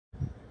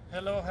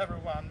Hello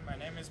everyone, my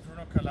name is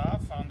Bruno Cala,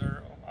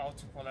 founder of How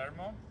to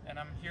Palermo, and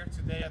I'm here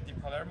today at the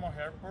Palermo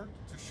Airport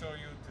to show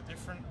you the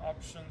different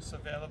options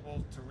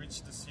available to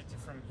reach the city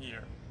from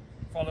here.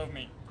 Follow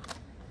me.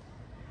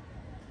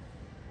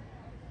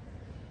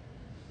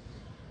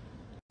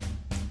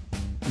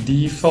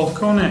 The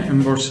Falcone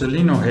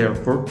Borsellino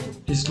Airport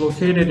is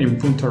located in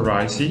Punta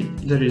Raisi,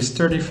 that is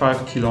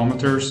 35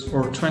 kilometers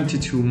or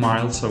 22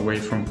 miles away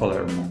from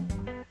Palermo.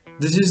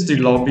 This is the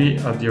lobby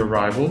at the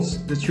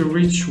arrivals that you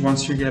reach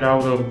once you get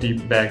out of the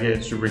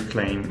baggage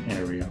reclaim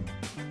area.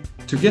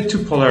 To get to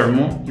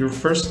Palermo, your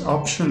first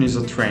option is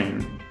a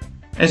train.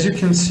 As you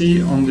can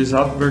see on this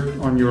advert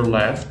on your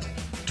left,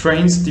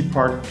 trains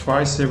depart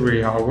twice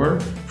every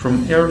hour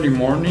from early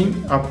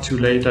morning up to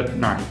late at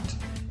night,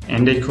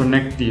 and they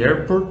connect the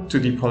airport to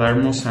the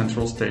Palermo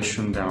Central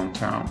Station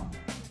downtown.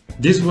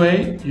 This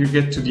way, you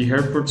get to the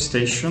airport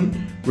station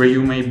where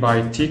you may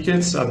buy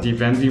tickets at the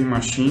vending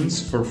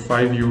machines for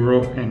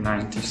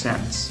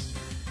 €5.90.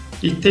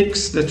 It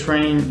takes the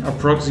train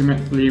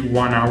approximately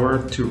 1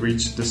 hour to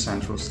reach the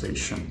central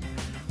station.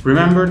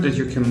 Remember that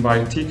you can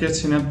buy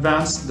tickets in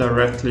advance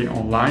directly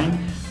online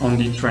on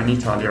the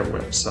Trenitalia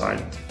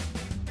website.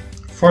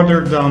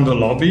 Further down the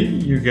lobby,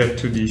 you get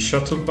to the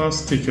shuttle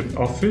bus ticket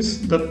office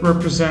that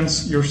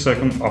represents your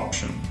second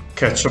option: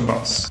 catch a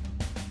bus.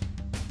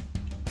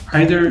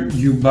 Either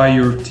you buy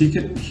your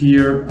ticket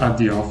here at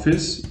the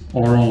office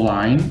or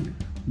online.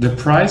 The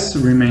price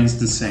remains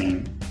the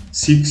same: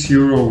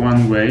 €6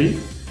 one way,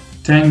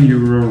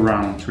 €10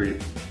 round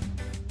trip.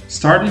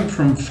 Starting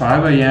from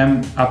 5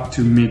 AM up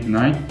to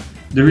midnight,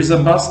 there is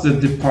a bus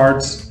that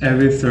departs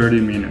every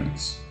 30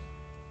 minutes.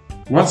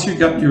 Once you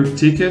got your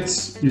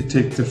tickets, you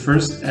take the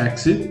first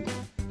exit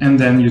and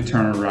then you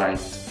turn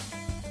right.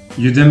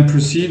 You then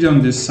proceed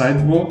on this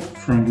sidewalk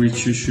from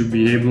which you should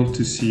be able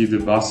to see the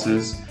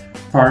buses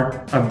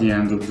parked at the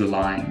end of the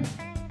line.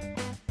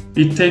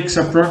 It takes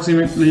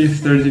approximately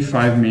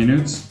 35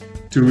 minutes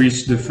to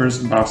reach the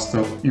first bus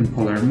stop in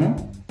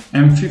Palermo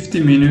and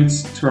 50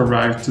 minutes to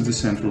arrive to the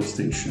central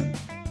station.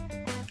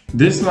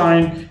 This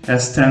line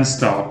has 10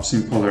 stops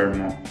in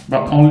Palermo,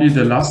 but only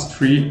the last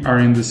 3 are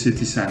in the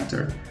city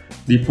center: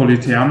 the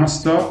Politeama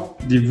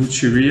stop, the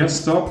Vucceria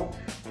stop,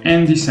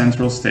 and the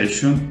central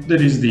station,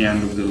 that is the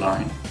end of the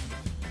line.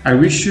 I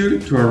wish you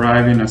to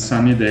arrive in a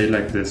sunny day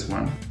like this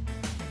one.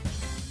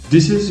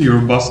 This is your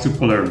bus to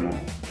Palermo.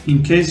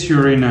 In case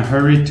you're in a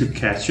hurry to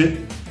catch it,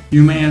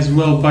 you may as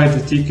well buy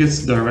the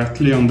tickets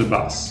directly on the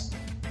bus.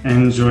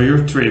 Enjoy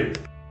your trip!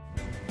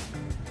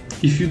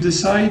 If you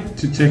decide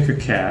to take a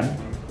cab,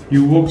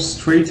 you walk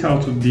straight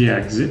out of the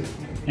exit,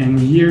 and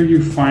here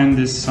you find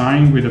this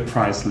sign with a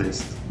price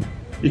list.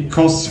 It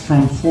costs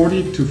from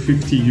 €40 to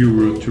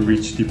 €50 to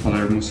reach the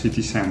Palermo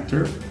city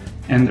center,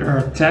 and there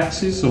are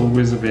taxis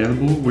always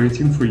available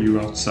waiting for you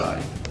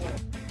outside.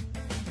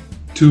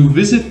 To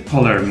visit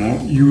Palermo,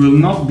 you will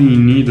not be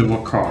in need of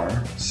a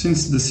car,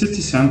 since the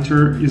city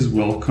center is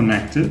well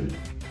connected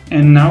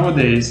and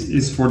nowadays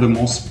is for the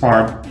most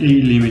part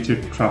a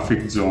limited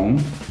traffic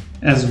zone,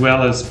 as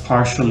well as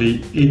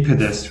partially a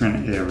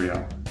pedestrian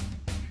area.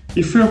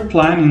 If your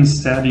plan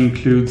instead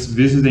includes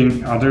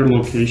visiting other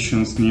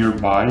locations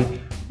nearby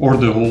or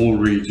the whole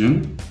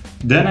region,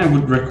 then I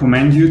would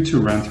recommend you to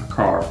rent a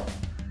car.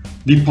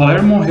 The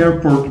Palermo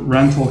Airport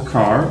rental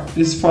car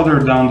is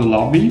further down the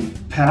lobby,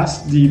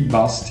 past the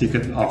bus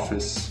ticket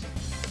office.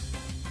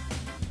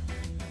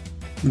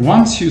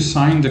 Once you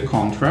sign the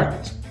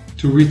contract,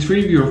 to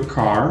retrieve your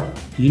car,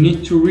 you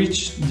need to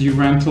reach the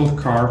rental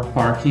car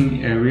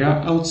parking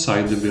area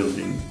outside the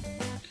building.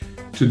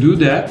 To do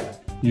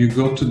that, you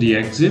go to the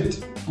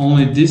exit,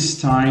 only this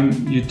time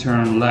you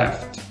turn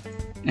left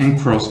and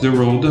cross the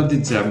road at the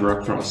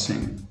zebra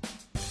crossing.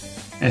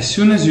 As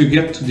soon as you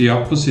get to the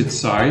opposite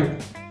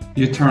side,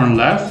 you turn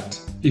left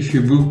if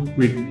you book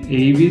with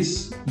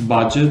Avis,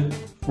 Budget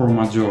or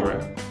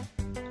Maggiore.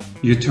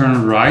 You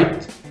turn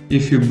right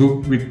if you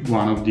book with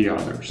one of the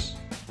others.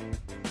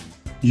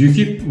 You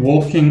keep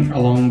walking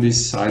along this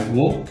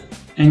sidewalk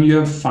and you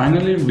have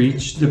finally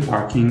reached the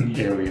parking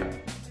area.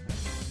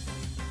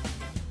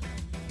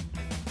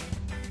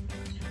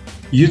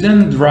 You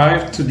then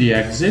drive to the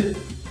exit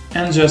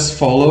and just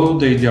follow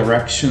the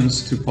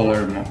directions to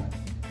Palermo.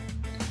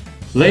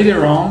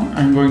 Later on,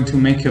 I'm going to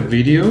make a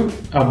video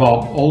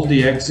about all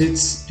the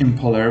exits in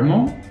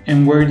Palermo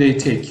and where they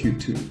take you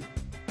to.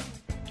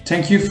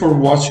 Thank you for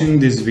watching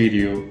this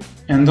video,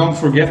 and don't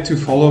forget to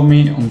follow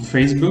me on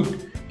Facebook,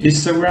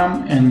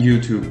 Instagram and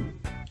YouTube.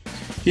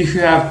 If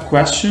you have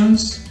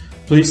questions,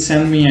 please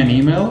send me an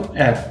email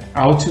at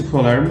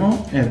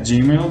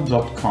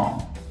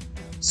howtopalermo@gmail.com.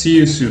 See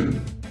you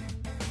soon!